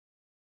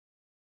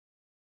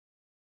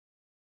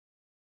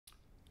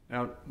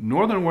Now,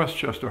 Northern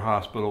Westchester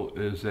Hospital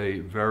is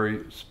a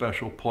very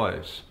special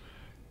place.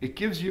 It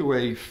gives you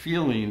a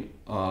feeling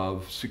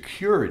of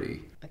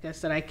security. Like I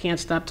said, I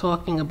can't stop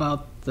talking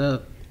about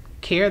the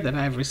care that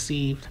I've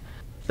received.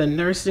 The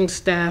nursing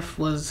staff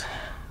was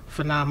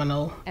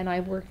phenomenal. And I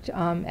worked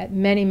at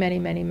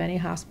many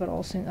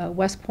hospitals, in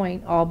West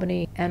Point,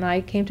 Albany, and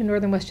I came to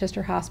Northern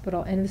Westchester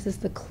Hospital, and this is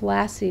the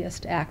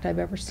classiest act I've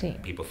ever seen.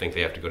 People think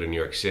they have to go to New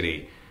York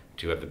City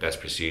to have the best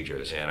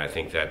procedures, and I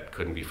think that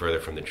couldn't be further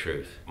from the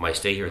truth. My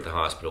stay here at the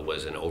hospital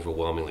was an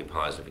overwhelmingly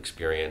positive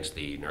experience.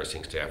 The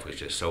nursing staff was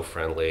just so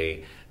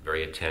friendly,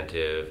 very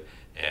attentive,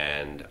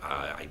 and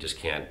I just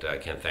can't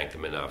thank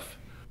them enough.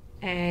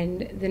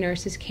 And the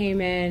nurses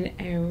came in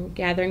and were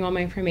gathering all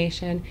my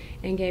information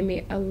and gave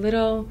me a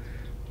little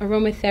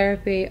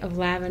aromatherapy of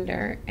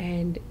lavender,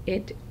 and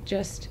it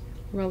just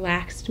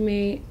relaxed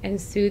me and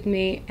soothed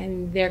me,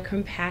 and their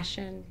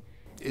compassion.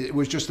 It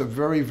was just a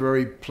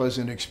very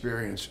pleasant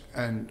experience.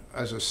 And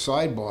as a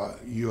sidebar,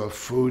 your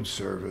food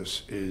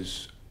service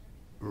is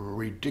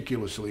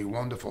ridiculously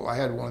wonderful. I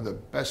had one of the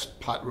best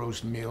pot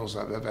roast meals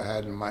I've ever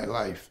had in my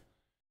life.